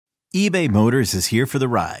eBay Motors is here for the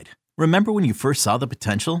ride. Remember when you first saw the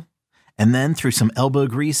potential? And then through some elbow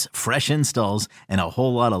grease, fresh installs, and a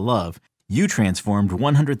whole lot of love, you transformed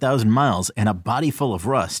 100,000 miles and a body full of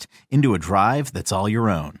rust into a drive that's all your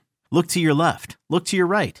own. Look to your left. Look to your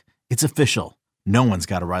right. It's official. No one's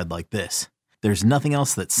got a ride like this. There's nothing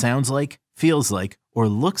else that sounds like, feels like, or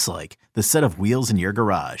looks like the set of wheels in your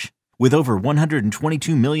garage. With over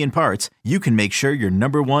 122 million parts, you can make sure your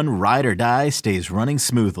number one ride or die stays running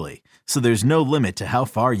smoothly. So there's no limit to how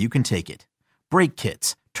far you can take it. Brake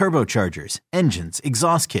kits, turbochargers, engines,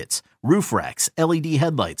 exhaust kits, roof racks, LED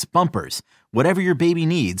headlights, bumpers, whatever your baby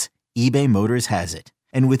needs, eBay Motors has it.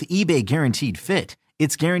 And with eBay Guaranteed Fit,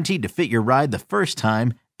 it's guaranteed to fit your ride the first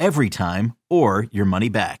time, every time, or your money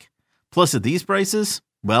back. Plus at these prices,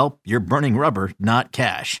 well, you're burning rubber, not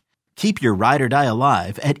cash. Keep your ride or die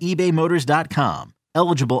alive at ebaymotors.com.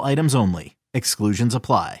 Eligible items only. Exclusions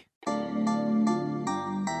apply.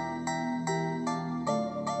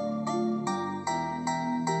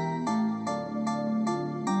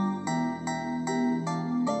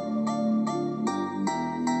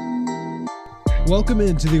 Welcome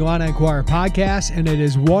into the Illini Inquirer podcast, and it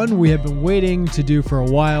is one we have been waiting to do for a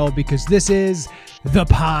while because this is the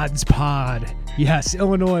Pods Pod. Yes,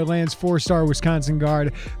 Illinois lands four-star Wisconsin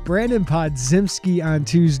guard Brandon Podziemski on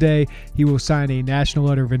Tuesday. He will sign a national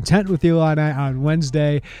letter of intent with the Illini on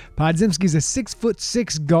Wednesday. Podziemski is a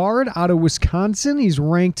 6'6" guard out of Wisconsin. He's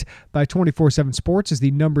ranked by 24/7 Sports as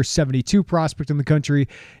the number 72 prospect in the country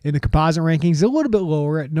in the composite rankings, a little bit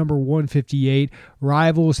lower at number 158.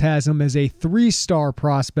 Rivals has him as a 3-star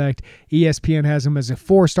prospect. ESPN has him as a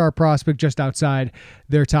 4-star prospect just outside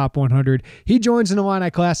their top 100. He joins an Illini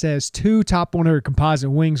class as 2 top 100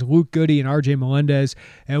 composite wings, Luke Goody and RJ Melendez.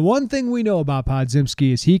 And one thing we know about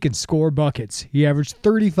Podziemski is he can score buckets. He averaged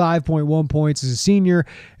 35.1 points as a senior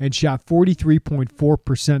and shot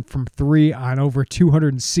 43.4% from 3 on over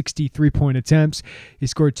 260 three-point attempts. He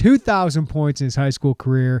scored 2,000 points in his high school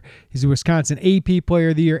career. He's a Wisconsin AP Player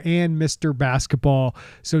of the Year and Mr. Basketball.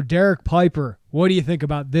 So Derek Piper, what do you think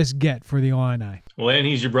about this get for the Illini? Well, and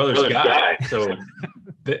he's your brother's guy. So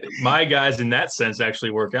my guys in that sense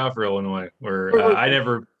actually work out for Illinois, where I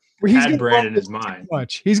never had Brandon in his mind.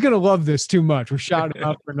 Much. He's going to love this too much. We're shouting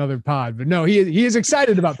out for another pod. But no, he is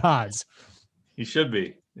excited about pods. He should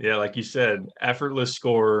be. Yeah, like you said, effortless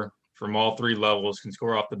scorer from all 3 levels, can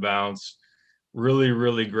score off the bounce. Really,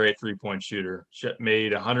 really great three-point shooter.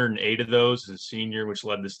 Made 108 of those as a senior, which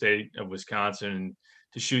led the state of Wisconsin. And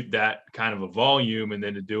to shoot that kind of a volume and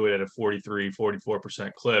then to do it at a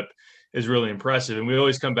 44% clip is really impressive. And we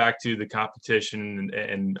always come back to the competition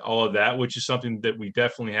and all of that, which is something that we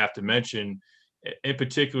definitely have to mention, in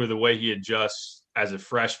particular, the way he adjusts as a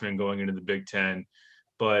freshman going into the Big Ten.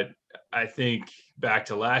 But I think back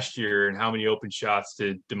to last year and how many open shots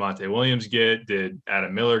did DeMonte Williams get, did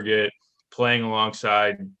Adam Miller get, playing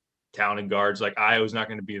alongside talented guards like Iowa's not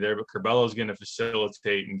going to be there, but Curbelo is going to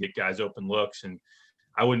facilitate and get guys open looks. And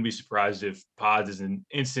I wouldn't be surprised if Pods is an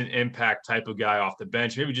instant impact type of guy off the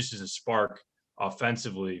bench, maybe just as a spark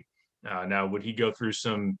offensively. Now, would he go through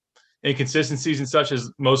some inconsistencies and such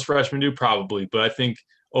as most freshmen do? Probably. But I think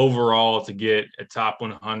overall to get a top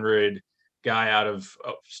 100 guy out of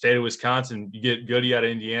state of Wisconsin, you get Goody out of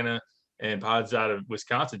Indiana and Pods out of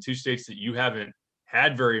Wisconsin, 2 states that you haven't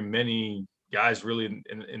had very many guys really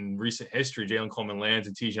in recent history, Jalen Coleman Lands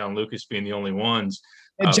and Tijon Lucas being the only ones.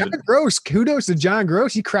 And John Gross, kudos to John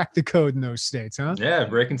Gross. He cracked the code in those states, huh? Yeah,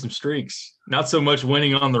 breaking some streaks. Not so much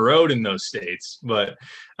winning on the road in those states, but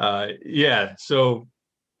yeah. So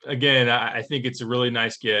again, I think it's a really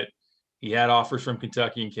nice get. He had offers from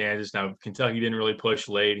Kentucky and Kansas. Now, Kentucky didn't really push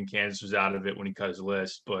late, and Kansas was out of it when he cut his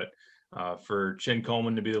list. But for Chin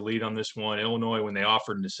Coleman to be the lead on this one, Illinois, when they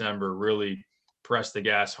offered in December, really pressed the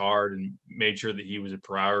gas hard and made sure that he was a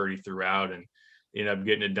priority throughout, and ended up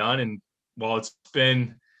getting it done. And while it's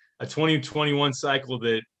been a 2021 cycle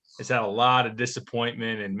that has had a lot of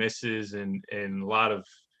disappointment and misses and a lot of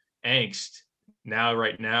angst,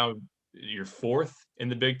 right now, you're 4th in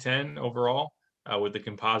the Big Ten overall with the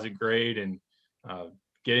composite grade and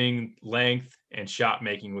getting length and shot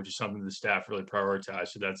making, which is something the staff really prioritized.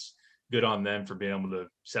 So that's good on them for being able to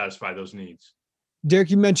satisfy those needs.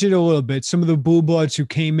 Derek, you mentioned a little bit, some of the blue bloods who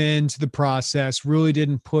came into the process really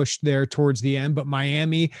didn't push there towards the end, but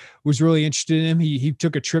Miami was really interested in him. He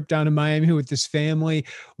took a trip down to Miami with his family.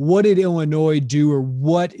 What did Illinois do, or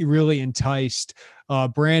what really enticed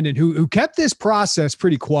Brandon, who kept this process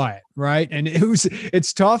pretty quiet, right? And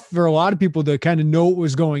it's tough for a lot of people to kind of know what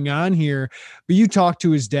was going on here, but you talked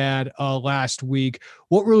to his dad last week.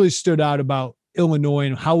 What really stood out about Illinois,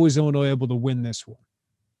 and how was Illinois able to win this one?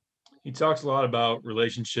 He talks a lot about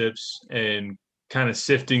relationships and kind of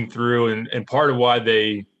sifting through, and part of why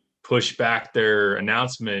they pushed back their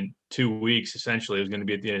announcement 2 weeks, essentially, it was going to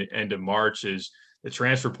be at the end of March, is the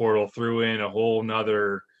transfer portal threw in a whole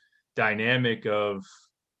nother dynamic of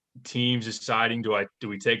teams deciding, do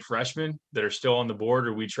we take freshmen that are still on the board,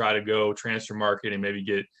 or we try to go transfer market and maybe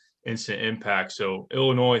get instant impact. So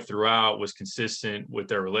Illinois throughout was consistent with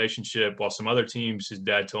their relationship, while some other teams, his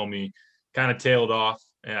dad told me, kind of tailed off.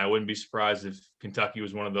 And I wouldn't be surprised if Kentucky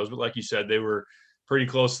was one of those. But like you said, they were pretty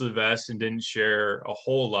close to the vest and didn't share a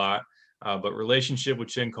whole lot. But relationship with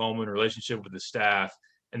Chin Coleman, relationship with the staff,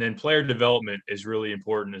 and then player development is really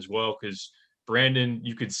important as well, because Brandon,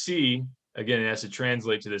 you could see, again, it has to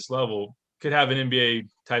translate to this level, could have an NBA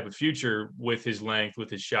type of future with his length,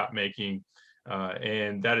 with his shot making.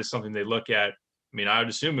 And that is something they look at. I mean, I would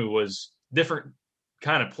assume it was different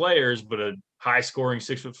kind of players, but a high scoring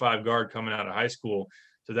 6'5" guard coming out of high school.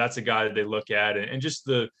 So that's a guy that they look at, and just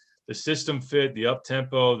the system fit, the up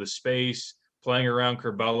tempo, the space, playing around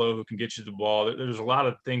Curbelo, who can get you the ball. There's a lot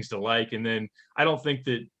of things to like. And then I don't think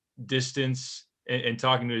that distance and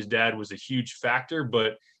talking to his dad was a huge factor,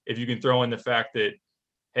 but if you can throw in the fact that,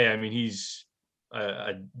 hey, I mean, he's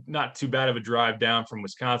not too bad of a drive down from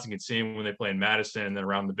Wisconsin, can see him when they play in Madison and then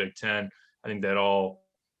around the Big Ten. I think that all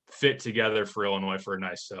fit together for Illinois for a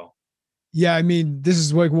nice sell. Yeah, I mean, this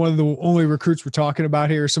is like one of the only recruits we're talking about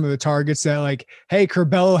here. Some of the targets that, like, hey,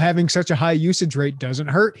 Curbelo having such a high usage rate doesn't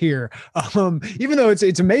hurt here. Even though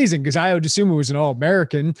it's amazing, because I would assume it was an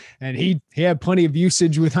All-American, and he had plenty of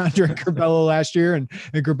usage with Andre Curbelo last year, and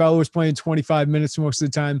Curbelo was playing 25 minutes most of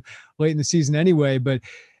the time late in the season anyway. But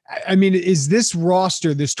I mean, is this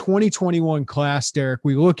roster, this 2021 class, Derek,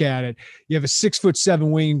 we look at it, you have a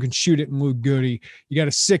 6'7" wing who can shoot it in Luke Goody. You got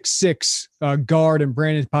a 6'6" guard and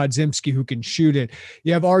Brandon Podziemski who can shoot it.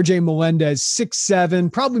 You have RJ Melendez,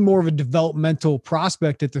 6'7", probably more of a developmental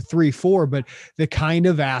prospect at the 3-4, but the kind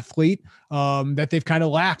of athlete that they've kind of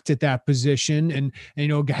lacked at that position, and you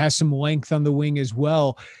know, has some length on the wing as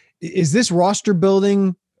well. Is this roster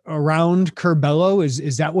building around Curbelo?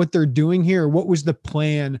 Is that what they're doing here? What was the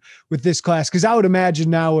plan with this class? Because I would imagine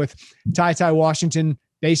now with Ty Washington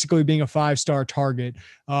basically being a 5-star target,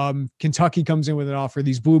 Kentucky comes in with an offer.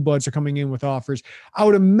 These Blue Bloods are coming in with offers. I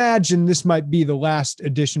would imagine this might be the last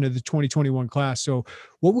edition of the 2021 class. So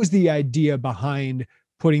what was the idea behind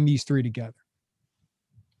putting these three together?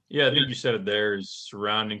 Yeah, I think you said it there, is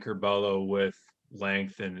surrounding Curbelo with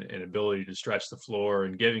length and ability to stretch the floor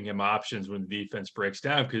and giving him options when the defense breaks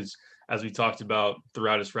down. Because as we talked about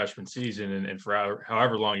throughout his freshman season and for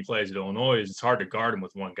however long he plays at Illinois, it's hard to guard him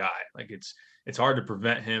with one guy. Like it's hard to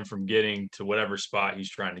prevent him from getting to whatever spot he's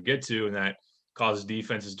trying to get to. And that causes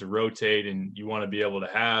defenses to rotate, and you want to be able to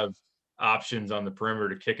have options on the perimeter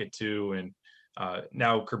to kick it to. And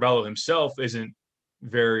now Curbelo himself isn't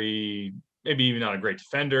maybe even not a great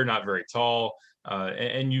defender, not very tall.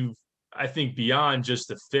 I think beyond just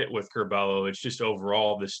the fit with Curbelo, it's just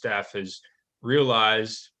overall the staff has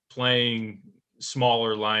realized playing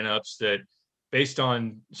smaller lineups that based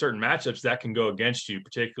on certain matchups that can go against you,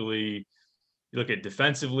 particularly you look at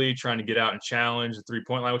defensively, trying to get out and challenge the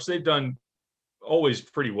 3-point line, which they've done always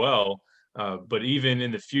pretty well. But even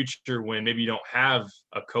in the future, when maybe you don't have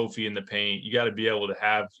a Kofi in the paint, you got to be able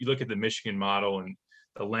to you look at the Michigan model and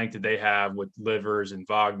the length that they have with Livers and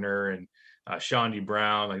Wagner and Shondi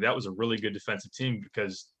Brown. Like, that was a really good defensive team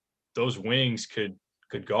because those wings could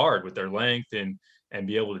guard with their length and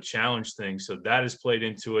be able to challenge things. So that has played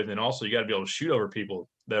into it. And then also you got to be able to shoot over people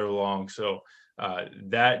that are long. So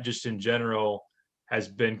that just in general has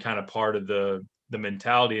been kind of part of the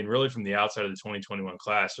mentality, and really from the outside of the 2021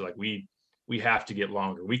 class. So like we have to get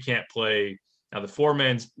longer. We can't play now. The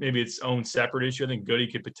 4-man's maybe its own separate issue. I think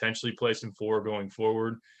Goody could potentially play some 4 going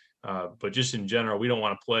forward. But just in general, we don't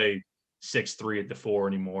want to play 6'3" at the 4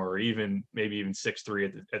 anymore, or even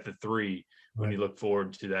 6'3" at the 3 when you look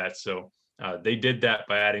forward to that. So they did that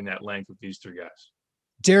by adding that length with these 3 guys.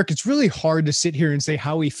 Derek, it's really hard to sit here and say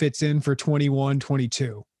how he fits in for 21,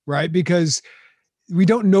 22, right? Because we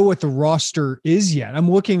don't know what the roster is yet.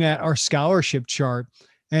 I'm looking at our scholarship chart,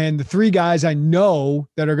 and the 3 guys I know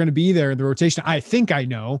that are going to be there in the rotation, I think I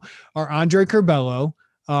know, are Andre Curbelo,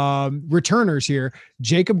 returners here,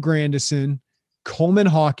 Jacob Grandison, Coleman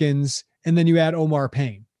Hawkins, and then you add Omar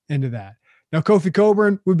Payne into that. Now, Kofi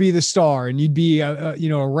Coburn would be the star, and you'd be a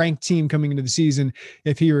ranked team coming into the season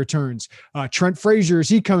if he returns. Trent Frazier, is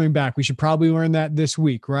he coming back? We should probably learn that this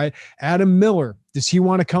week, right? Adam Miller, does he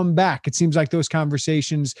want to come back? It seems like those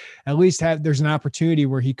conversations at least there's an opportunity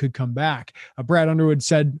where he could come back. Brad Underwood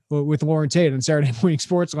said with Lauren Tate on Saturday Morning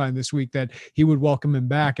Sportsline this week that he would welcome him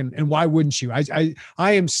back, and why wouldn't you? I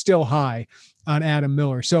am still high on Adam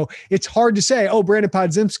Miller, so it's hard to say. Oh, Brandon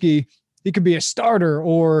Podziemski, he could be a starter,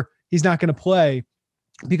 or he's not going to play,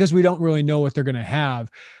 because we don't really know what they're going to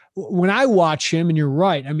have. When I watch him, and you're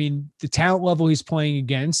right, I mean, the talent level he's playing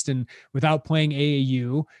against, and without playing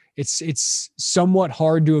AAU, it's somewhat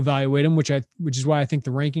hard to evaluate him, which is why I think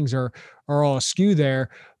the rankings are all askew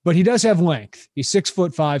there. But he does have length. He's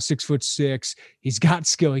 6'5", 6'6". He's got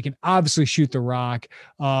skill. He can obviously shoot the rock.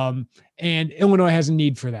 And Illinois has a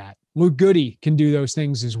need for that. Luke Goody can do those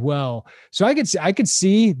things as well. So I could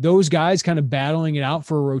see those guys kind of battling it out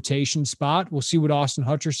for a rotation spot. We'll see what Austin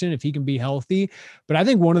Hutcherson, if he can be healthy. But I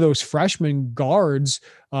think one of those freshman guards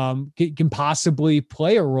can possibly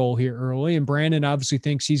play a role here early. And Brandon obviously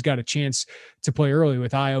thinks he's got a chance to play early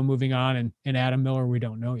with Ayo moving on and Adam Miller, we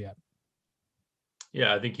don't know yet.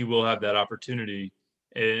 Yeah, I think he will have that opportunity.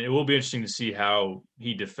 And it will be interesting to see how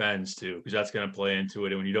he defends too, because that's going to play into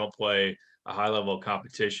it. And when you don't play a high level of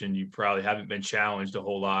competition, you probably haven't been challenged a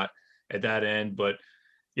whole lot at that end. But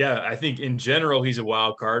yeah, I think in general, he's a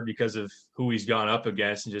wild card because of who he's gone up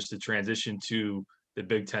against and just the transition to the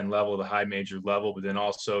Big Ten level, the high major level, but then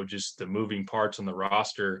also just the moving parts on the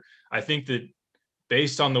roster. I think that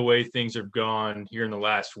based on the way things have gone here in the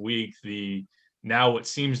last week, now what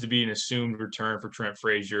seems to be an assumed return for Trent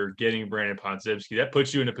Frazier, getting Brandon Podziemski, that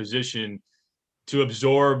puts you in a position to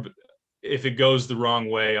absorb if it goes the wrong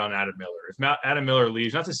way on Adam Miller. If Adam Miller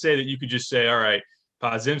leaves, not to say that you could just say, all right,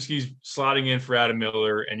 Podziemski's slotting in for Adam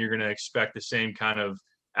Miller, and you're going to expect the same kind of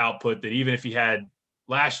output that even if he had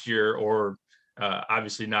last year, or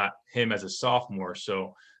obviously not him as a sophomore.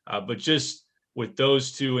 So, but just with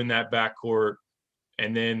those two in that backcourt,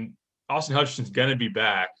 and then Austin Hutcherson's going to be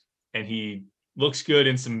back, and he looks good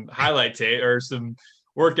in some highlight tape or some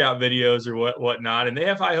workout videos or whatnot. And they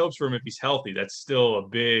have high hopes for him if he's healthy. That's still a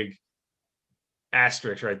big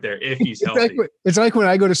asterisk right there if he's healthy. It's like when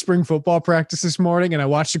I go to spring football practice this morning and I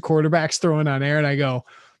watch the quarterbacks throwing on air and I go,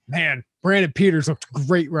 man, Brandon Peters looked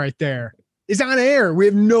great right there. It's on air. We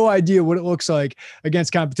have no idea what it looks like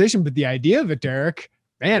against competition, but the idea of it, Derek,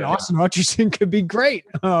 man, yeah. Austin Hutcherson could be great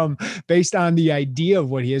based on the idea of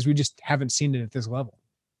what he is. We just haven't seen it at this level.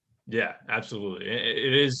 Yeah, absolutely.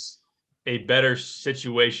 It is a better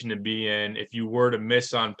situation to be in if you were to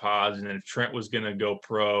miss on Pods, and then if Trent was going to go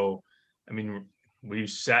pro. I mean, we've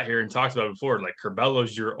sat here and talked about it before, like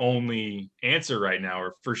Curbelo's your only answer right now,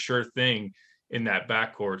 or for sure thing in that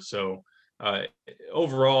backcourt. So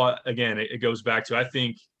overall, again, it goes back to, I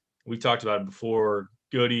think we talked about it before,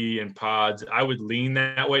 Goody and Pods. I would lean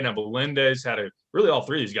that way. Now, Melendez really all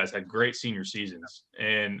three of these guys had great senior seasons.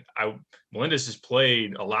 And Melendez has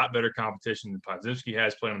played a lot better competition than Podziemski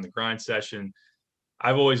has, played on the grind session.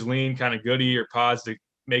 I've always leaned kind of Goody or Pods to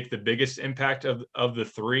make the biggest impact of the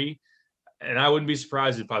three. And I wouldn't be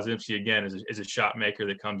surprised if Podziemski, again, is a shot maker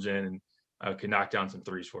that comes in and can knock down some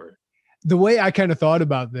threes for it. The way I kind of thought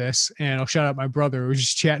about this, and I'll shout out my brother who was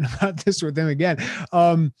just chatting about this with him again,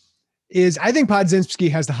 is I think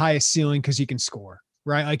Podziemski has the highest ceiling because he can score,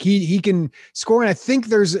 right? Like he can score. And I think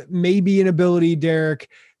there's maybe an ability, Derek,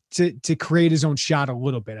 to create his own shot a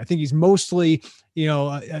little bit. I think he's mostly,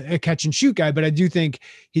 a catch and shoot guy, but I do think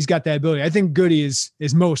he's got that ability. I think Goody is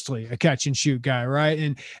mostly a catch and shoot guy, right?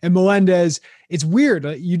 And Melendez, it's weird.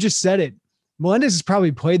 You just said it. Melendez has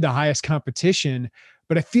probably played the highest competition,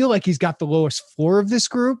 but I feel like he's got the lowest floor of this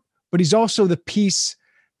group, but he's also the piece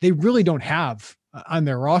they really don't have on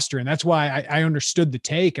their roster. And that's why I understood the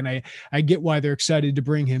take, and I get why they're excited to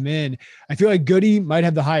bring him in. I feel like Goody might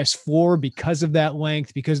have the highest floor because of that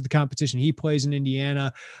length, because of the competition he plays in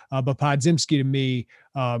Indiana. But Podziemski to me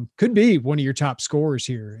could be one of your top scorers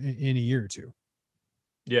here in a year or two.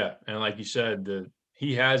 Yeah. And like you said,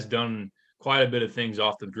 he has done quite a bit of things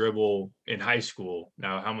off the dribble in high school.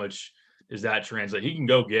 Now, how much does that translate? He can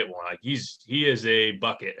go get one. Like he is a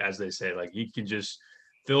bucket, as they say. Like he can just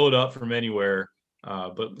fill it up from anywhere.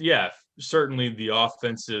 But yeah, certainly the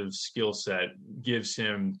offensive skill set gives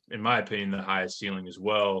him, in my opinion, the highest ceiling as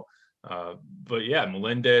well. But yeah,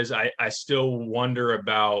 Melendez, I still wonder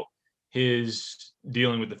about his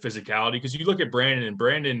dealing with the physicality, because you look at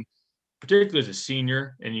Brandon, particularly as a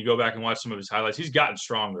senior, and you go back and watch some of his highlights, he's gotten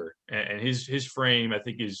stronger, and his frame, I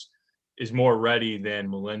think, is more ready than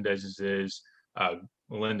Melendez's is.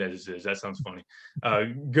 That sounds funny.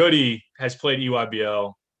 Goody has played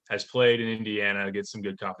EYBL, has played in Indiana against some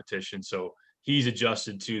good competition. So he's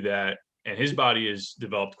adjusted to that, and his body has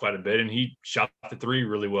developed quite a bit, and he shot the three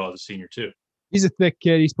really well as a senior too. He's a thick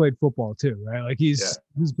kid. He's played football too, right? Like he's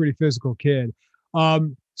a pretty physical kid.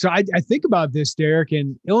 So I think about this, Derek,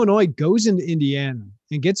 and Illinois goes into Indiana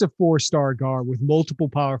and gets a 4-star guard with multiple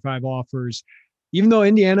Power 5 offers, even though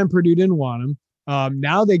Indiana and Purdue didn't want him.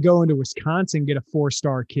 Now they go into Wisconsin, get a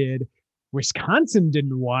 4-star kid. Wisconsin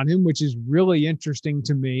didn't want him, which is really interesting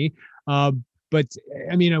to me. But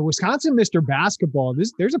I mean, Wisconsin, Mr. Basketball,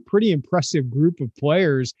 there's a pretty impressive group of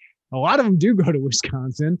players. A lot of them do go to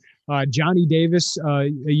Wisconsin. Johnny Davis a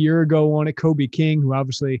year ago won it. Kobe King, who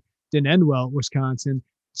obviously didn't end well at Wisconsin.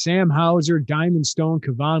 Sam Hauser, Diamond Stone,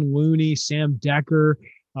 Kevon Looney, Sam Decker.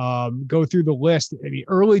 Go through the list. I mean,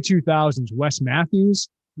 early 2000s, Wes Matthews,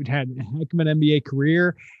 who'd had a heck of an NBA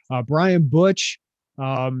career. Brian Butch,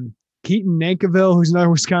 Keaton Nankiville, who's another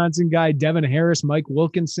Wisconsin guy. Devin Harris, Mike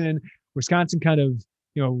Wilkinson. Wisconsin kind of,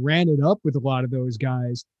 ran it up with a lot of those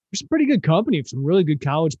guys. There's a pretty good company of some really good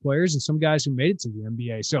college players and some guys who made it to the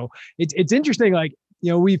NBA. So it's interesting. Like,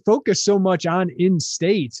 we focus so much on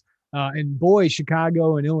in-state, and boy,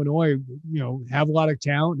 Chicago and Illinois, have a lot of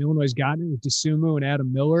talent. Illinois has gotten it with DeSumo and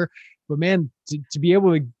Adam Miller. But man, to be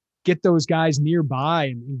able to get those guys nearby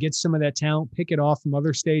and get some of that talent, pick it off from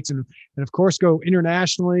other states, and of course go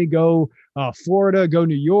internationally, go Florida, go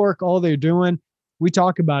New York, all they're doing. We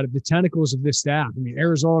talk about it, the tentacles of this staff. I mean,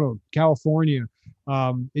 Arizona, California,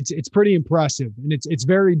 it's pretty impressive, and it's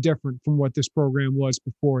very different from what this program was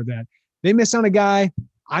before that. They miss on a guy,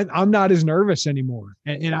 I'm not as nervous anymore,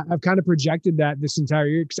 and I've kind of projected that this entire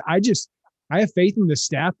year because I have faith in the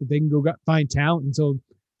staff that they can go find talent until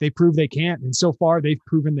they prove they can't, and so far they've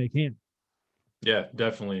proven they can. Yeah,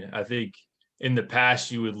 definitely. I think in the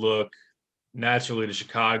past you would look naturally to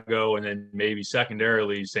Chicago and then maybe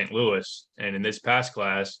secondarily St. Louis. And in this past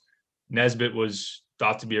class, Nesbitt was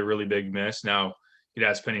thought to be a really big miss. Now you'd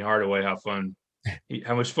ask Penny Hardaway how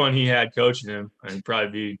much fun he had coaching him, and he'd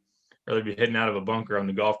probably be hitting out of a bunker on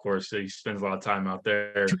the golf course. So he spends a lot of time out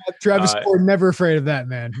there. Travis Ford, never afraid of that,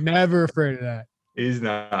 man. Never afraid of that. He's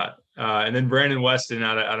not. And then Brandon Weston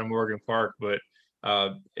out of Morgan Park. But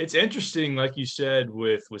it's interesting, like you said,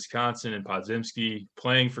 with Wisconsin and Podziemski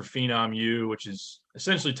playing for Phenom U, which is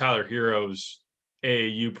essentially Tyler Hero's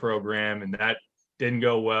AAU program, and that didn't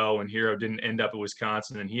go well when Hero didn't end up at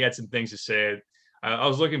Wisconsin, and he had some things to say. I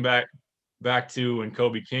was looking back to when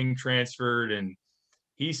Kobe King transferred, and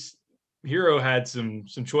Hero had some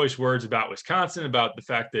choice words about Wisconsin, about the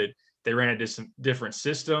fact that they ran a different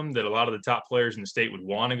system, that a lot of the top players in the state would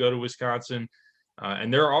want to go to Wisconsin,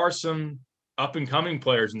 and there are some up-and-coming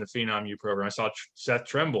players in the Phenom U program. I saw Seth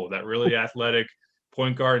Trimble, that really athletic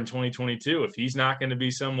point guard in 2022. If he's not going to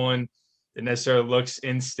be someone that necessarily looks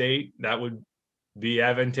in-state, that would be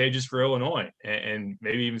advantageous for Illinois, and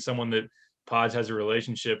maybe even someone that Pods has a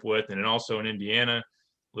relationship with. And then also in Indiana,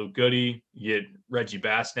 Luke Goody, you get Reggie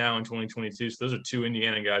Bass now in 2022. So those are two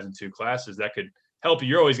Indiana guys in two classes that could help you.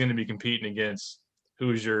 You're always going to be competing against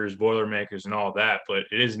Hoosiers, Boilermakers, and all that, but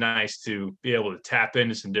it is nice to be able to tap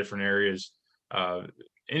into some different areas.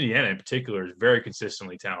 Indiana in particular is very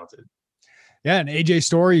consistently talented. Yeah, and AJ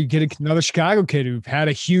Story, you get another Chicago kid who had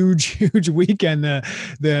a huge weekend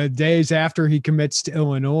the days after he commits to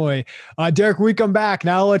Illinois. Derek, we come back.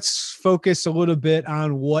 Now let's focus a little bit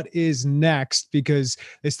on what is next, because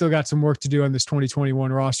they still got some work to do on this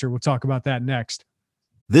 2021 roster. We'll talk about that next.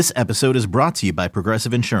 This episode is brought to you by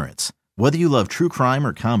Progressive Insurance. Whether you love true crime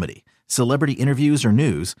or comedy, celebrity interviews or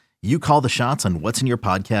news, you call the shots on what's in your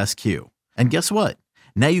podcast queue. And guess what?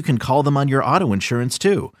 Now you can call them on your auto insurance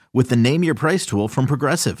too, with the Name Your Price tool from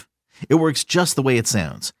Progressive. It works just the way it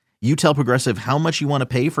sounds. You tell Progressive how much you want to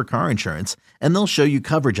pay for car insurance, and they'll show you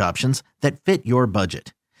coverage options that fit your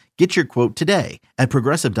budget. Get your quote today at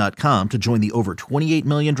Progressive.com to join the over 28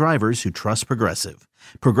 million drivers who trust Progressive.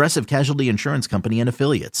 Progressive Casualty Insurance Company and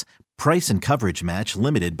Affiliates. Price and coverage match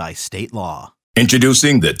limited by state law.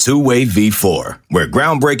 Introducing the Two-Way V4, where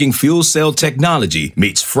groundbreaking fuel cell technology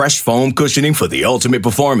meets fresh foam cushioning for the ultimate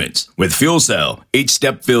performance. With Fuel Cell, each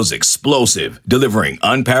step feels explosive, delivering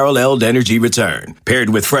unparalleled energy return.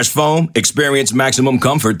 Paired with fresh foam, experience maximum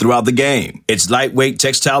comfort throughout the game. Its lightweight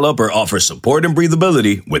textile upper offers support and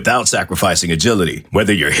breathability without sacrificing agility.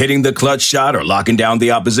 Whether you're hitting the clutch shot or locking down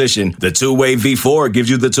the opposition, the Two-Way V4 gives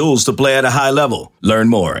you the tools to play at a high level. Learn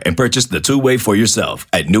more and purchase the Two-Way for yourself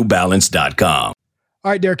at NewBalance.com. All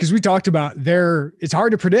right, Derek, as we talked about there, it's hard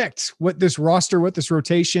to predict what this roster, what this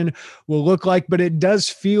rotation will look like, but it does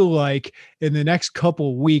feel like in the next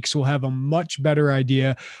couple weeks, we'll have a much better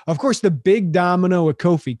idea. Of course, the big domino with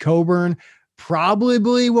Kofi Cockburn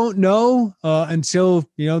probably won't know until,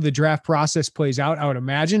 the draft process plays out. I would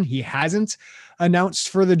imagine he hasn't announced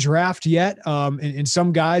for the draft yet. And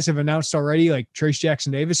some guys have announced already, like Trace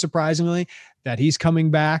Jackson Davis, surprisingly, that he's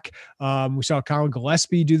coming back. We saw Colin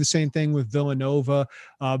Gillespie do the same thing with Villanova.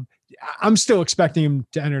 I'm still expecting him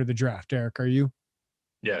to enter the draft. Eric, are you?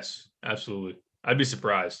 Yes, absolutely. I'd be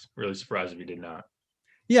surprised, really surprised if he did not.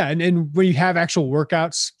 Yeah. And when you have actual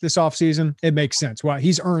workouts this offseason, it makes sense. Well,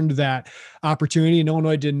 he's earned that opportunity, and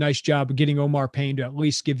Illinois did a nice job of getting Omar Payne to at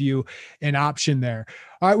least give you an option there.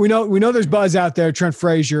 All right. We know there's buzz out there. Trent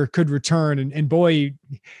Frazier could return, and boy,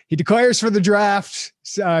 he declares for the draft,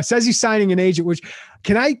 says he's signing an agent, which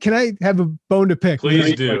can I have a bone to pick?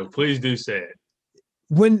 Please do say it.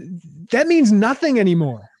 When that means nothing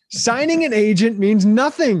anymore. Signing an agent means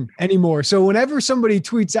nothing anymore. So whenever somebody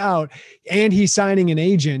tweets out and he's signing an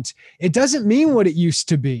agent, it doesn't mean what it used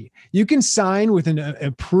to be. You can sign with an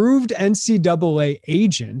approved NCAA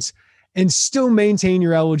agent and still maintain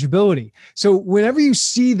your eligibility. So whenever you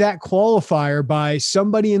see that qualifier by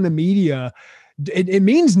somebody in the media, it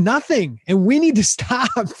means nothing, and we need to stop.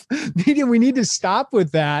 We need to stop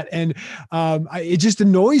with that. And it just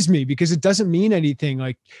annoys me because it doesn't mean anything.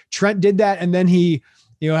 Like Trent did that, and then he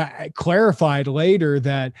clarified later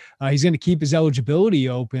that he's going to keep his eligibility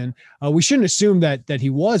open. We shouldn't assume that he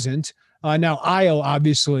wasn't. Now, Ayo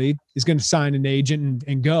obviously is going to sign an agent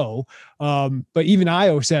and go. But even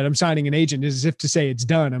Ayo said, I'm signing an agent, as if to say it's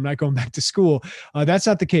done. I'm not going back to school. That's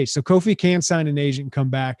not the case. So Kofi can sign an agent and come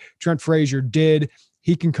back. Trent Frazier did.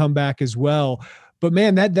 He can come back as well. But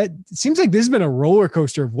man, that seems like this has been a roller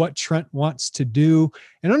coaster of what Trent wants to do,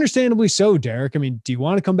 and understandably so, Derek. I mean, do you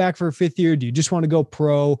want to come back for a fifth year? Do you just want to go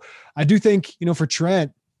pro? I do think, for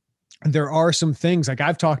Trent, there are some things like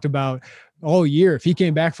I've talked about all year. If he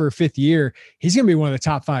came back for a fifth year, he's going to be one of the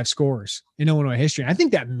top 5 scorers in Illinois history. And I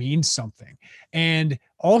think that means something. And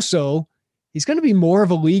also, he's going to be more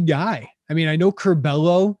of a league guy. I mean, I know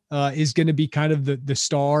Curbelo is going to be kind of the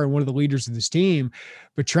star and one of the leaders of this team,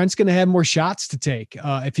 but Trent's going to have more shots to take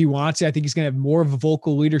if he wants it. I think he's going to have more of a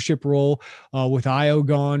vocal leadership role with Ayo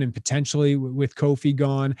gone and potentially with Kofi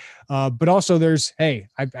gone. But also there's, hey,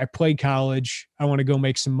 I played college. I want to go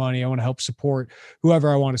make some money. I want to help support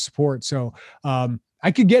whoever I want to support. So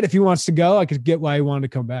I could get, if he wants to go, I could get why he wanted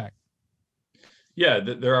to come back. Yeah,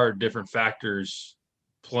 there are different factors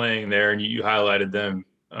playing there, and you highlighted them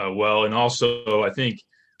well. And also, I think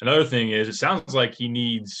another thing is it sounds like he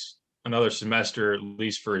needs another semester at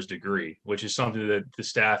least for his degree, which is something that the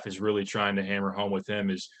staff is really trying to hammer home with him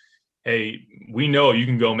is, hey, we know you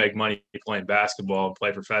can go make money playing basketball and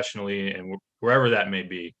play professionally and wherever that may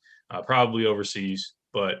be, probably overseas.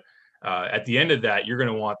 But at the end of that, you're going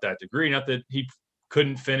to want that degree. Not that he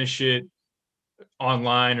couldn't finish it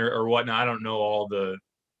online or whatnot. I don't know all the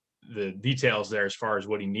details there as far as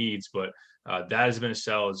what he needs, but that has been a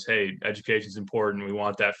sell is, hey, education's important. We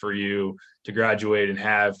want that for you to graduate and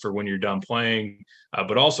have for when you're done playing.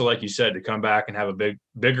 But also, like you said, to come back and have a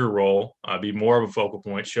bigger role, be more of a focal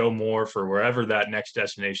point, show more for wherever that next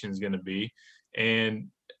destination is going to be. And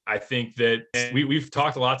I think that we've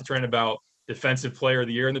talked a lot to Trent about defensive player of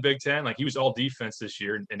the year in the Big Ten. Like he was all defense this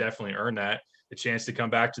year and definitely earned that. The chance to come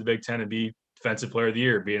back to the Big Ten and be defensive player of the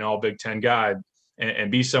year, be an all Big Ten guy,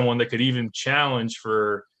 and be someone that could even challenge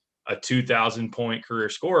for a 2,000-point career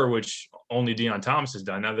scorer, which only Deion Thomas has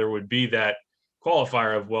done. Now there would be that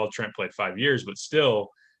qualifier of, well, Trent played 5 years, but still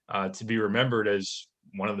to be remembered as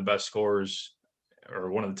one of the best scorers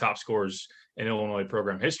or one of the top scorers in Illinois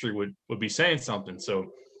program history would be saying something.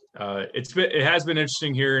 So it has been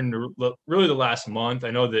interesting here in really the last month.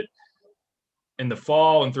 I know that in the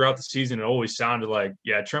fall and throughout the season, it always sounded like,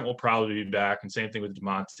 yeah, Trent will probably be back, and same thing with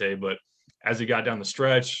DeMonte, but as he got down the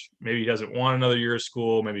stretch, maybe he doesn't want another year of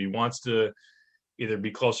school. Maybe he wants to either be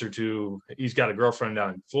closer to, he's got a girlfriend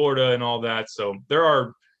down in Florida and all that. So there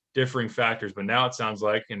are differing factors, but now it sounds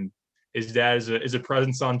like, and his dad is a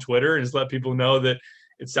presence on Twitter and has let people know that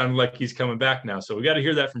it sounded like he's coming back now. So we got to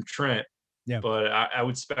hear that from Trent. Yeah. But I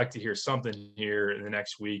would expect to hear something here in the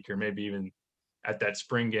next week, or maybe even at that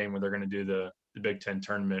spring game where they're going to do the Big Ten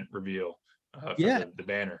tournament reveal for the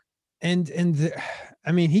banner.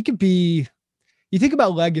 I mean, he could be, you think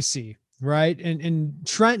about legacy, right? And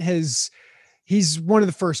Trent he's one of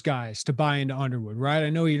the first guys to buy into Underwood, right? I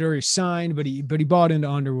know he'd already signed, but he bought into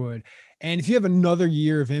Underwood. And if you have another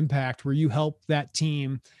year of impact where you help that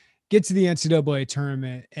team get to the NCAA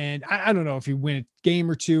tournament, and I don't know if you win a game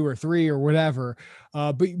or 2 or 3 or whatever,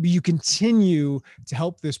 but you continue to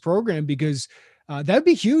help this program because That'd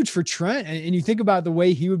be huge for Trent. And you think about the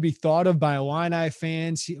way he would be thought of by Illini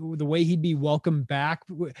fans, the way he'd be welcomed back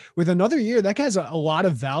with another year. That has a lot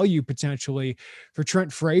of value potentially for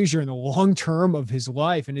Trent Frazier in the long term of his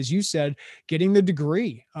life. And as you said, getting the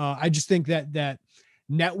degree. I just think that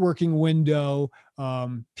networking window,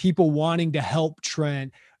 people wanting to help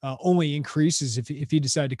Trent only increases if he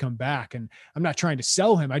decided to come back. And I'm not trying to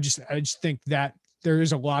sell him. I just think that there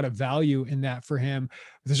is a lot of value in that for him.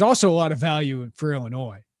 There's also a lot of value for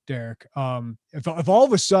Illinois, Derek. If all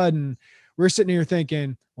of a sudden we're sitting here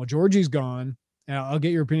thinking, well, Georgie's gone, and I'll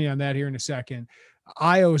get your opinion on that here in a second.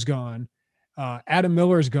 Io's gone. Adam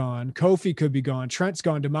Miller's gone. Kofi could be gone. Trent's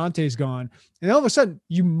gone. DeMonte's gone. And all of a sudden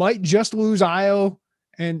you might just lose Io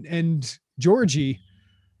and Georgie.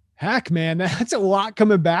 Heck, man, that's a lot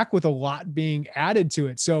coming back with a lot being added to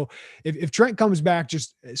it. So if Trent comes back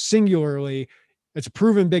just singularly, it's a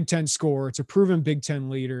proven Big Ten scorer. It's a proven Big Ten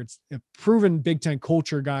leader. It's a proven Big Ten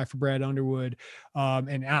culture guy for Brad Underwood.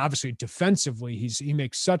 And obviously defensively, he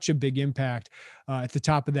makes such a big impact at the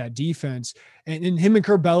top of that defense. And in him and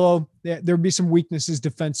Curbelo, there'd be some weaknesses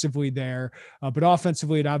defensively there, but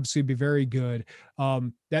offensively, it'd obviously be very good.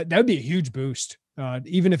 That'd be a huge boost.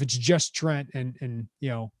 Even if it's just Trent and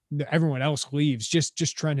everyone else leaves,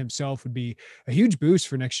 just Trent himself would be a huge boost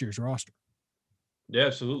for next year's roster. Yeah,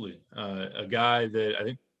 absolutely. A guy that I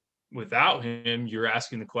think without him, you're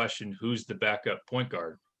asking the question, who's the backup point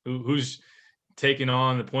guard? Who's taking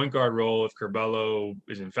on the point guard role if Curbelo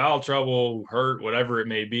is in foul trouble, hurt, whatever it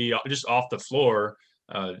may be, just off the floor?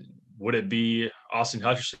 Would it be Austin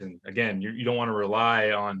Hutcherson? Again, you don't want to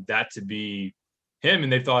rely on that to be him,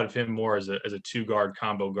 and they thought of him more as a two-guard,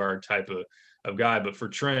 combo guard type of guy. But for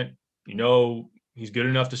Trent, he's good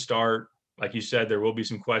enough to start. Like you said, there will be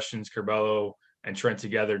some questions, Curbelo and Trent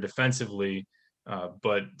together defensively,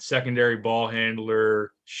 but secondary ball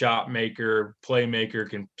handler, shot maker, playmaker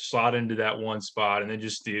can slot into that one spot, and then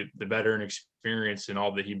just the veteran experience and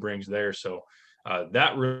all that he brings there. So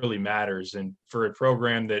that really matters. And for a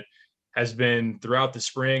program that has been throughout the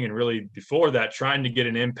spring and really before that trying to get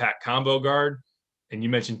an impact combo guard, and you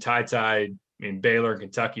mentioned Baylor and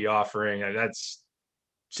Kentucky offering, that's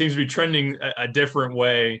seems to be trending a different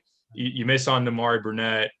way. You miss on Damari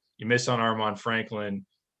Burnett. You miss on Armaan Franklin.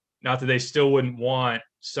 Not that they still wouldn't want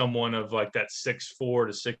someone of like that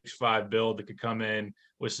 6'4" to 6'5" build that could come in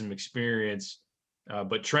with some experience.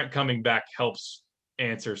 But Trent coming back helps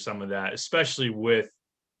answer some of that, especially with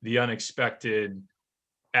the unexpected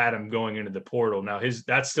Adam going into the portal. Now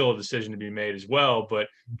that's still a decision to be made as well, but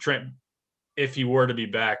Trent, if he were to be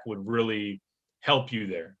back, would really help you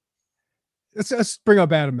there. Let's bring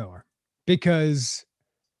up Adam Miller, because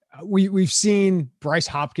we've seen Bryce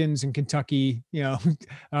Hopkins in Kentucky.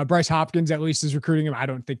 Bryce Hopkins at least is recruiting him. I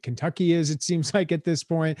don't think Kentucky is, it seems like at this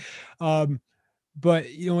point. But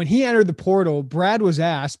when he entered the portal, Brad was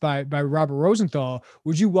asked by Robert Rosenthal,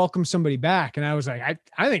 would you welcome somebody back? And I was like,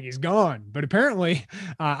 I think he's gone. But apparently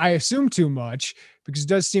I assume too much, because it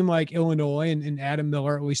does seem like Illinois and Adam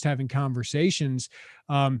Miller at least having conversations.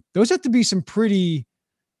 Those have to be some pretty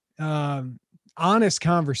honest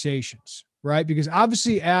conversations, right? Because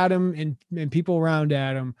obviously Adam and people around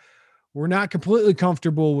Adam were not completely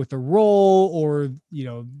comfortable with the role or,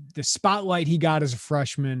 the spotlight he got as a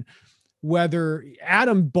freshman, whether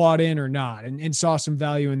Adam bought in or not and saw some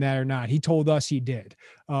value in that or not. He told us he did.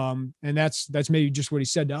 And that's maybe just what he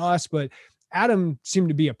said to us, but Adam seemed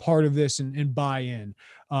to be a part of this and buy in.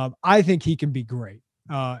 I think he can be great.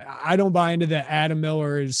 I don't buy into that Adam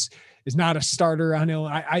Miller is not a starter on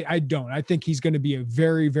Illinois. I don't. I think he's going to be a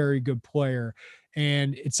very, very good player.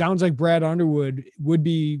 And it sounds like Brad Underwood would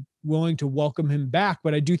be willing to welcome him back.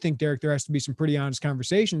 But I do think, Derek, there has to be some pretty honest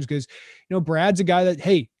conversations, because, Brad's a guy that,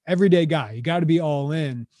 hey, everyday guy, you got to be all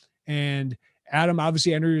in. And Adam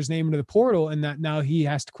obviously entered his name into the portal, and that now he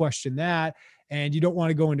has to question that. And you don't want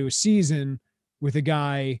to go into a season with a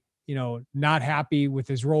guy, not happy with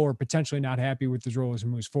his role or potentially not happy with his role as he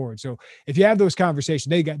moves forward. So if you have those conversations,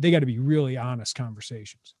 they got to be really honest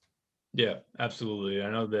conversations. Yeah, absolutely. I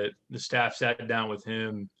know that the staff sat down with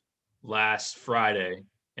him last Friday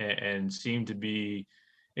and seemed to be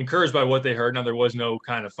encouraged by what they heard. Now, there was no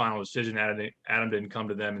kind of final decision. Adam didn't come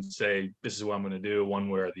to them and say, this is what I'm going to do one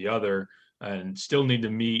way or the other, and still need to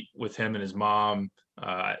meet with him and his mom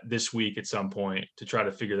this week at some point to try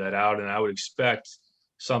to figure that out. And I would expect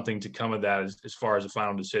something to come of that as far as a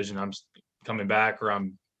final decision. I'm coming back, or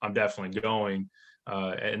I'm definitely going.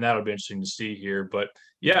 And that'll be interesting to see here. But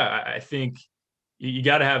yeah, I think you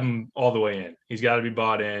got to have him all the way in. He's got to be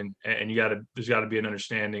bought in, and there's got to be an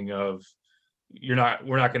understanding of we're not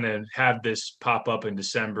going to have this pop up in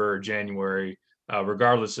December or January.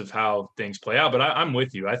 regardless of how things play out. But I'm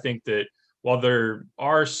with you. I think that while there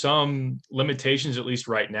are some limitations, at least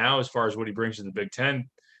right now, as far as what he brings to the Big Ten,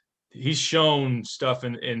 he's shown stuff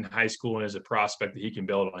in high school and as a prospect that he can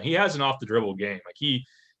build on. He has an off the dribble game. Like he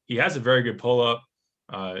has a very good pull up.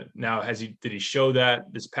 Now, did he show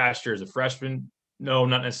that this past year as a freshman? No,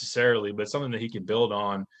 not necessarily, but something that he can build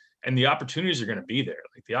on. And the opportunities are going to be there.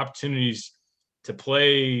 Like the opportunities to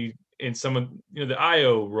play in some of the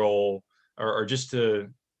IO role, or just to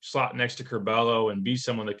slot next to Curbelo and be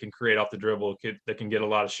someone that can create off the dribble, that can get a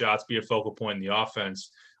lot of shots, be a focal point in the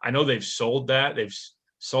offense. I know they've sold that. They've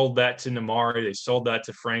sold that to Namari. They sold that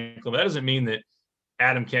to Franklin. That doesn't mean that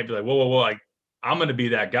Adam can't be like, whoa, like, I'm going to be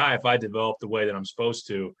that guy if I develop the way that I'm supposed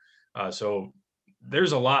to. So there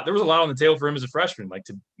was a lot on the table for him as a freshman.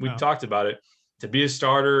 We've talked about it, to be a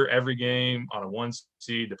starter every game on a 1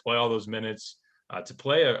 seed, to play all those minutes, to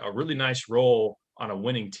play a really nice role on a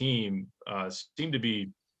winning team, seemed to be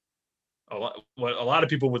what a lot of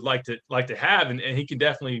people would like to have. And he can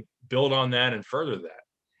definitely build on that and further that.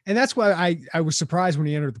 And that's why I was surprised when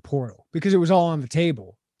he entered the portal, because it was all on the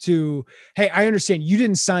table hey, I understand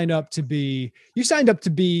you signed up to be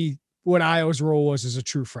what Io's role was as a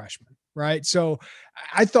true freshman, right? So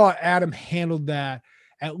I thought Adam handled that,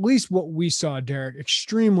 at least what we saw, Derek,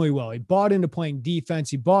 extremely well. He bought into playing defense.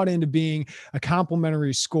 He bought into being a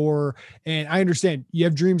complimentary scorer. And I understand you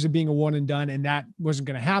have dreams of being a one and done, and that wasn't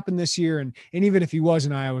going to happen this year. And even if he was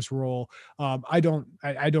in Iowa's role, I don't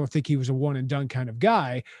think he was a one and done kind of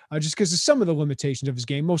guy, just because of some of the limitations of his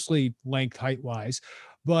game, mostly length, height wise.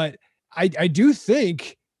 But I do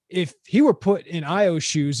think if he were put in Io's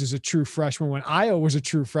shoes as a true freshman, when Io was a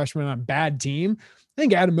true freshman on a bad team, I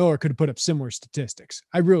think Adam Miller could have put up similar statistics.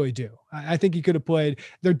 I really do. I think he could have played.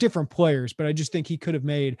 They're different players, but I just think he could have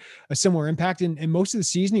made a similar impact. And most of the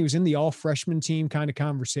season, he was in the all freshman team kind of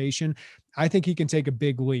conversation. I think he can take a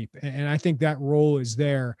big leap, and I think that role is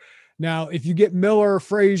there. Now, if you get Miller,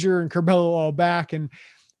 Frazier, and Curbelo all back, and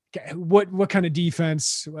what kind of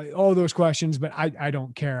defense, all those questions, but I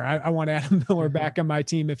don't care. I want Adam Miller back on my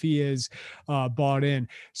team if he is bought in.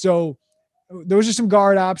 So those are some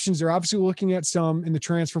guard options. They're obviously looking at some in the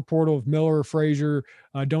transfer portal if Miller or Frazier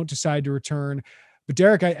don't decide to return. But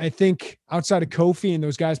Derek, I think outside of Kofi and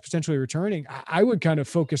those guys potentially returning, I would kind of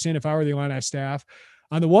focus in, if I were the Illini staff,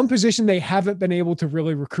 on the one position they haven't been able to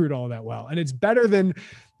really recruit all that well. And it's better than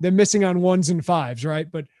missing on 1s and 5s,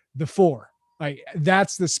 right? But the 4, like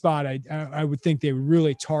that's the spot I would think they would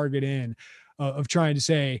really target in of trying to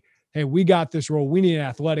say, hey, we got this role. We need an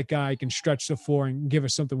athletic guy who can stretch the floor and give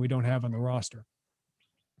us something we don't have on the roster.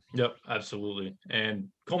 Yep, absolutely. And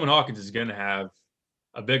Coleman Hawkins is going to have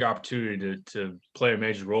a big opportunity to play a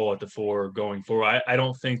major role at the 4 going forward. I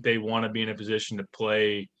don't think they want to be in a position to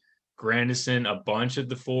play Grandison a bunch at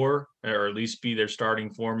the 4, or at least be their starting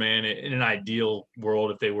 4-man in an ideal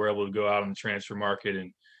world if they were able to go out on the transfer market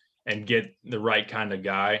and get the right kind of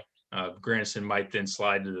guy. Grandison might then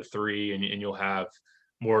slide to the 3, and you'll have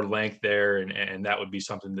more length there, and that would be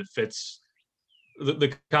something that fits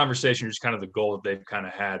the conversation, just kind of the goal that they've kind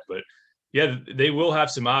of had. But yeah, they will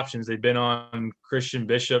have some options. They've been on Christian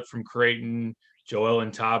Bishop from Creighton, Joel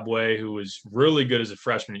Ntabwe, who was really good as a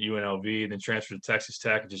freshman at UNLV, then transferred to Texas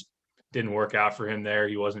Tech. It just didn't work out for him there.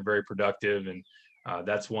 He wasn't very productive, and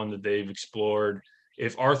that's one that they've explored.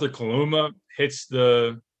 If Arthur Kaluma hits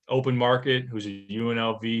the open market, who's a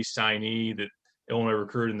UNLV signee that Illinois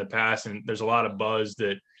recruited in the past, and there's a lot of buzz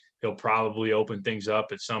that he'll probably open things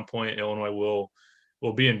up at some point. Illinois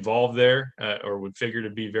will be involved there, or would figure to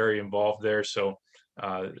be very involved there. So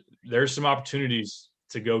there's some opportunities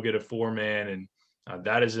to go get a 4-man, and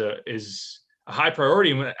that is a high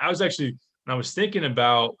priority. And when I was thinking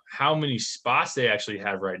about how many spots they actually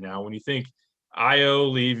have right now, when you think Io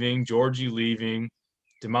leaving, Georgie leaving,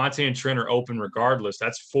 DeMonte and Trent are open regardless.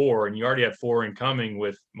 That's 4, and you already have 4 incoming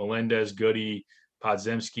with Melendez, Goody,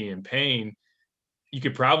 Podziemski, and Payne. You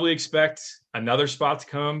could probably expect another spot to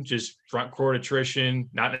come, just front court attrition,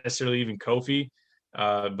 not necessarily even Kofi.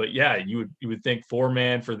 But yeah, you would think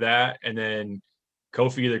 4-man for that, and then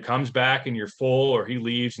Kofi either comes back and you're full, or he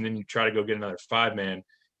leaves and then you try to go get another 5-man.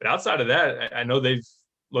 But outside of that, I know they've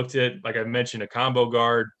looked at, like I mentioned, a combo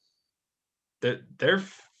guard. That they're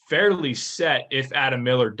fairly set if Adam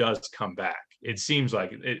Miller does come back. It seems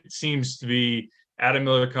to be Adam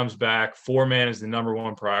Miller comes back, 4-man is the number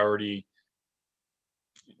 1 priority,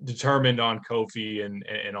 determined on Kofi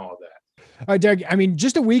and all of that. All right, Derek, I mean,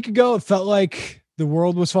 just a week ago, it felt like the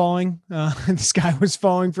world was falling. The sky was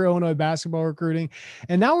falling for Illinois basketball recruiting.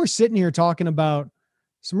 And now we're sitting here talking about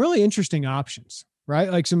some really interesting options,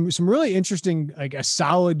 right? Like some really interesting, like a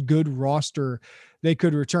solid, good roster they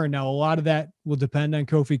could return. Now, a lot of that will depend on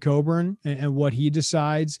Kofi Cockburn and what he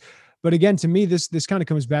decides. But again, to me, this kind of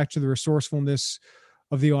comes back to the resourcefulness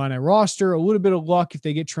of the Illini roster, a little bit of luck if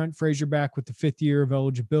they get Trent Frazier back with the 5th year of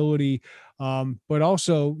eligibility. But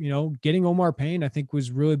also, getting Omar Payne, I think,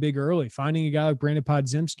 was really big early. Finding a guy like Brandon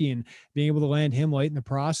Podziemski and being able to land him late in the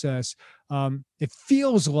process. It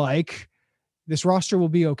feels like this roster will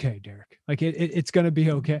be okay, Derek. Like it's going to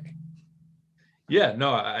be okay. Yeah,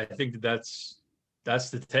 no, I think that's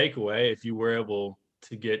the takeaway. If you were able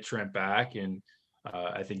to get Trent back, and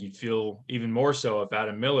I think you'd feel even more so if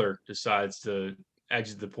Adam Miller decides to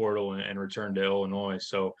exit the portal and return to Illinois.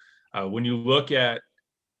 So when you look at,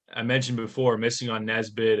 I mentioned before, missing on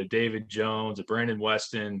Nesbitt, a David Jones, a Brandon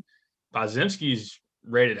Weston, Podziemski's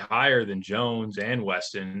rated higher than Jones and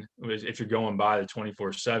Weston if you're going by the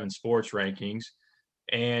 24/7 sports rankings.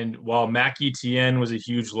 And while Mac Etienne was a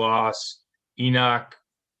huge loss, Enoch,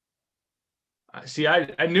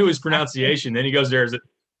 I knew his pronunciation. Then he goes there, is it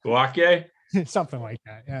Guake? Something like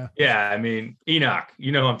that. Yeah. Yeah. I mean, Enoch,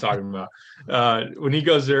 you know who I'm talking about. When he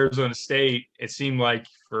goes to Arizona State, it seemed like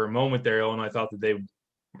for a moment there, Illinois thought that they were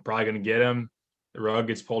probably going to get him. The rug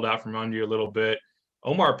gets pulled out from under you a little bit.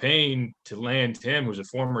 Omar Payne, to land him, who's a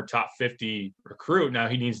former top 50 recruit. Now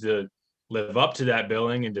he needs to live up to that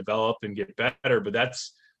billing and develop and get better, but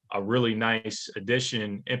that's a really nice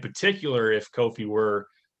addition, in particular if Kofi were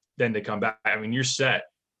then to come back. I mean, you're set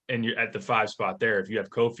and you're at the 5 spot there. If you have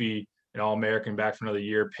Kofi, an All-American, back for another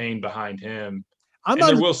year, Payne behind him,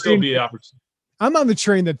 there will still be an opportunity. I'm on the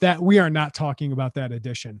train that we are not talking about that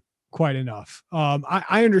addition quite enough.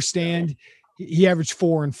 I understand he averaged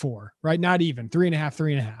 4 and 4, right? Not even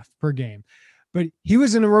 3.5 per game, but he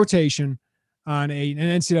was in a rotation on an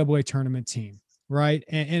NCAA tournament team, right?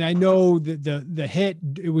 And I know that the hit,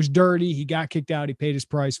 it was dirty. He got kicked out. He paid his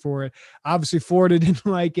price for it. Obviously, Florida didn't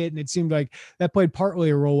like it, and it seemed like that played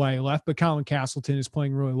partly a role why he left. But Colin Castleton is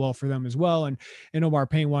playing really well for them as well, and Omar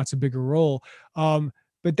Payne wants a bigger role.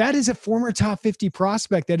 But that is a former top 50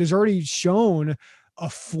 prospect that has already shown a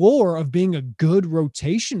floor of being a good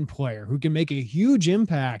rotation player who can make a huge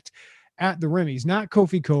impact at the rim. He's not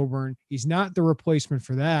Kofi Cockburn. He's not the replacement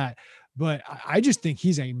for that. But I just think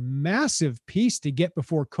he's a massive piece to get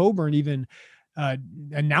before Cockburn even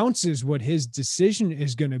announces what his decision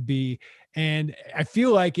is going to be. And I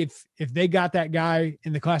feel like if they got that guy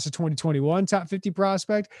in the class of 2021 top 50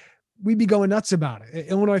 prospect, we'd be going nuts about it.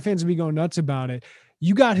 Illinois fans would be going nuts about it.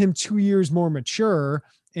 You got him 2 years more mature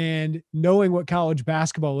and knowing what college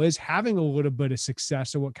basketball is, having a little bit of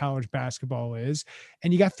success of what college basketball is,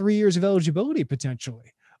 and you got 3 years of eligibility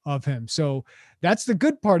potentially of him. So that's the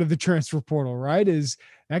good part of the transfer portal, right? Is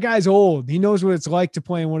that guy's old. He knows what it's like to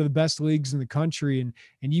play in one of the best leagues in the country, and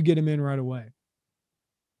you get him in right away.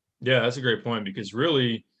 Yeah, that's a great point, because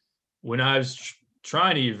really when I was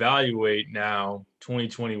trying to evaluate now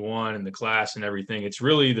 2021 and the class and everything, it's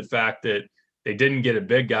really the fact that they didn't get a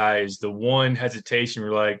big guy is the one hesitation.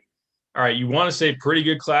 We're like, all right, you want to say pretty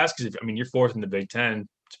good class, because you're 4th in the Big Ten.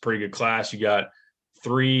 It's a pretty good class. You got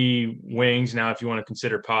 3 wings now, if you want to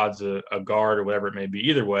consider Pods a guard or whatever it may be.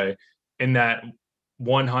 Either way, in that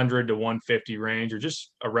 100 to 150 range, or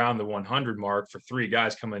just around the 100 mark for 3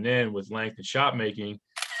 guys coming in with length and shot making,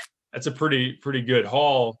 that's a pretty good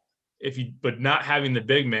haul. But not having the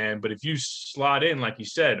big man, but if you slot in, like you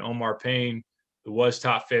said, Omar Payne, who was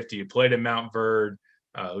top 50, who played at Mount Verde,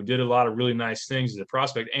 who did a lot of really nice things as a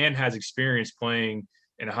prospect and has experience playing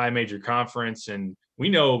in a high major conference. And we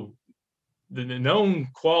know the known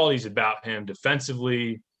qualities about him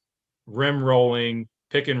defensively, rim rolling,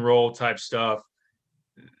 pick and roll type stuff.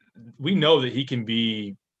 We know that he can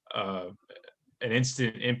be an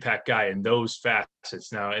instant impact guy in those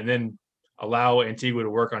facets now, and then allow Antigua to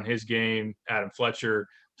work on his game, Adam Fletcher,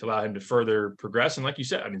 to allow him to further progress. And like you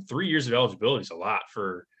said, 3 years of eligibility is a lot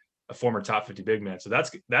for a former top 50 big man. So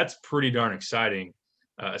that's pretty darn exciting,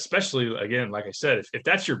 especially, again, like I said, if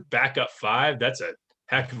that's your backup 5, that's a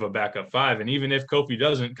heck of a backup 5. And even if Kofi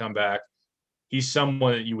doesn't come back, he's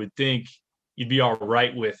someone that you would think you'd be all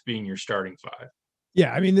right with being your starting 5.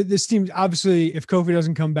 Yeah, this team, obviously, if Kofi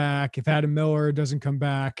doesn't come back, if Adam Miller doesn't come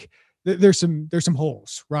back, there's some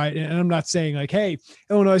holes, right? And I'm not saying like, hey,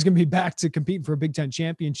 Illinois is going to be back to competing for a Big Ten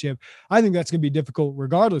championship. I think that's going to be difficult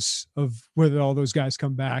regardless of whether all those guys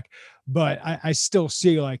come back. But I still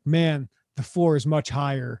see like, man, the floor is much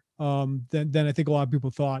higher than I think a lot of people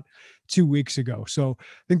thought 2 weeks ago. So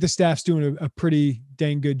I think the staff's doing a pretty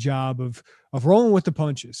dang good job of rolling with the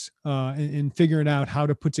punches and figuring out how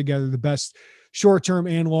to put together the best short-term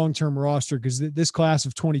and long-term roster. Because this class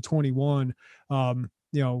of 2021,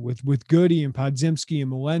 with Goody and Podziemski and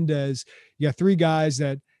Melendez, you got 3 guys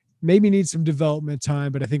that maybe need some development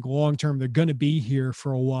time, but I think long-term they're going to be here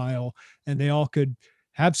for a while, and they all could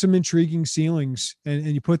have some intriguing ceilings, and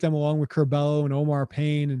you put them along with Curbelo and Omar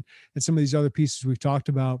Payne and some of these other pieces we've talked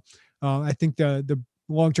about. I think the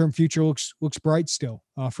long-term future looks bright still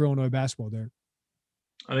for Illinois basketball there.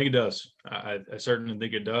 I think it does. I certainly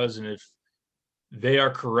think it does. And if they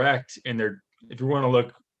are correct, and if you want to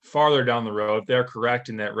look farther down the road, if they're correct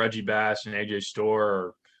in that Reggie Bass and AJ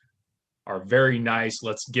Storr are very nice,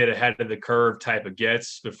 let's get ahead of the curve type of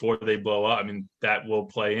gets before they blow up, I mean, that will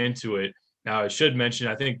play into it. Now, I should mention,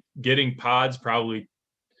 I think getting Pods probably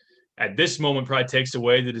at this moment probably takes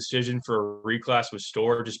away the decision for a reclass with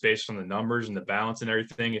Storr just based on the numbers and the balance and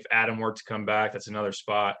everything. If Adam were to come back, that's another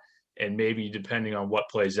spot. And maybe depending on what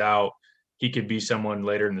plays out, he could be someone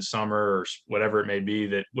later in the summer or whatever it may be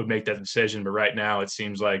that would make that decision. But right now, it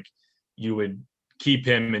seems like you would keep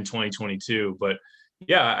him in 2022. But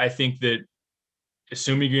yeah, I think that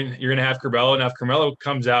assuming you're going to have Curbelo, now if Curbelo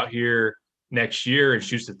comes out here next year and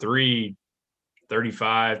shoots the three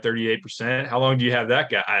 35, 38%, how long do you have that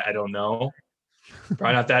guy? I don't know.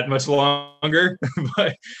 Probably not that much longer.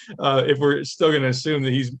 But if we're still going to assume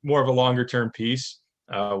that he's more of a longer term piece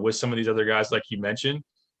with some of these other guys like you mentioned,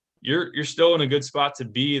 you're still in a good spot to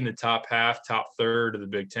be in the top half, top third of the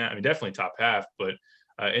Big Ten. I mean, definitely top half, but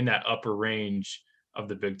in that upper range of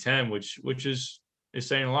the Big Ten, which is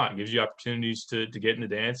saying a lot. It gives you opportunities to get in the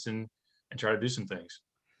dance and try to do some things.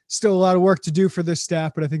 Still a lot of work to do for this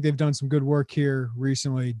staff, but I think they've done some good work here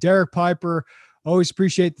recently. Derek Piper, always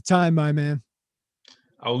appreciate the time, my man.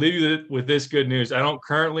 I'll leave you with this good news. I don't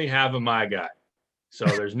currently have a my guy. So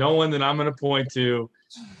there's no one that I'm going to point to.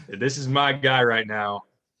 This is my guy right now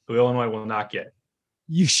who Illinois will not get.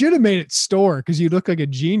 You should have made it Storr because you look like a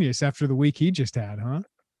genius after the week he just had, huh?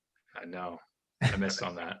 I know. I missed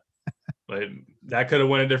on that. But that could have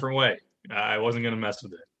went a different way. I wasn't going to mess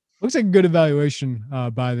with it. Looks like a good evaluation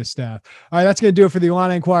by the staff. All right, that's going to do it for the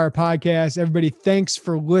Illini Inquirer podcast. Everybody, thanks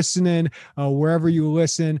for listening wherever you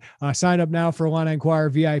listen. Sign up now for Illini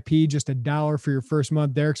Inquirer VIP, just $1 for your first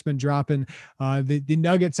month. Derek's been dropping the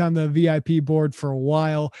nuggets on the VIP board for a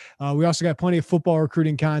while. We also got plenty of football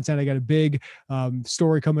recruiting content. I got a big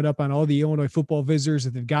story coming up on all the Illinois football visitors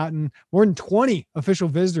that they've gotten. More than 20 official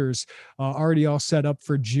visitors already all set up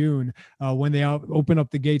for June when they open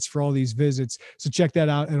up the gates for all these visits. So check that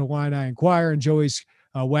out in Illini Inquirer, and Joey's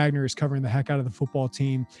Wagner is covering the heck out of the football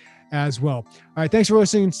team as well. All right. Thanks for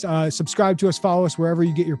listening. Subscribe to us, follow us wherever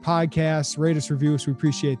you get your podcasts, rate us, review us. We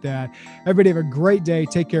appreciate that. Everybody have a great day.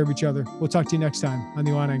 Take care of each other. We'll talk to you next time on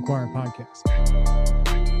the Illini Inquirer podcast.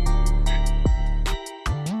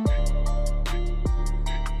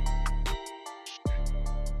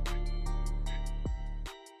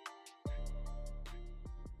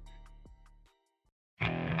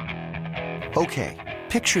 Okay,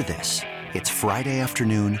 picture this. It's Friday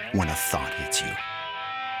afternoon when a thought hits you.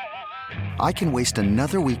 I can waste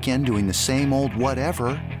another weekend doing the same old whatever,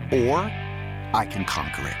 or I can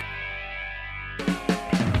conquer it.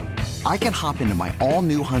 I can hop into my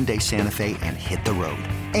all-new Hyundai Santa Fe and hit the road.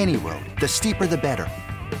 Any road. The steeper, the better.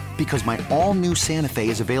 Because my all-new Santa Fe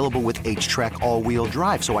is available with H-Track all-wheel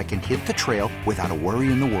drive, so I can hit the trail without a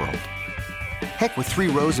worry in the world. Heck, with 3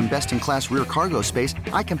 rows and best-in-class rear cargo space,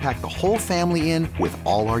 I can pack the whole family in with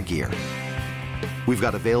all our gear. We've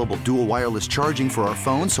got available dual wireless charging for our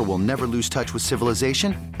phones, so we'll never lose touch with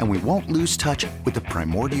civilization, and we won't lose touch with the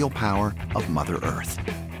primordial power of Mother Earth.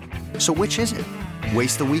 So which is it?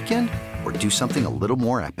 Waste the weekend or do something a little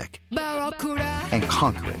more epic? And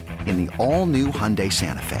conquer it in the all-new Hyundai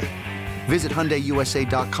Santa Fe. Visit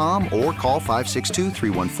HyundaiUSA.com or call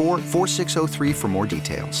 562-314-4603 for more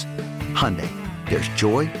details. Hyundai. There's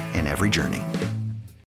joy in every journey.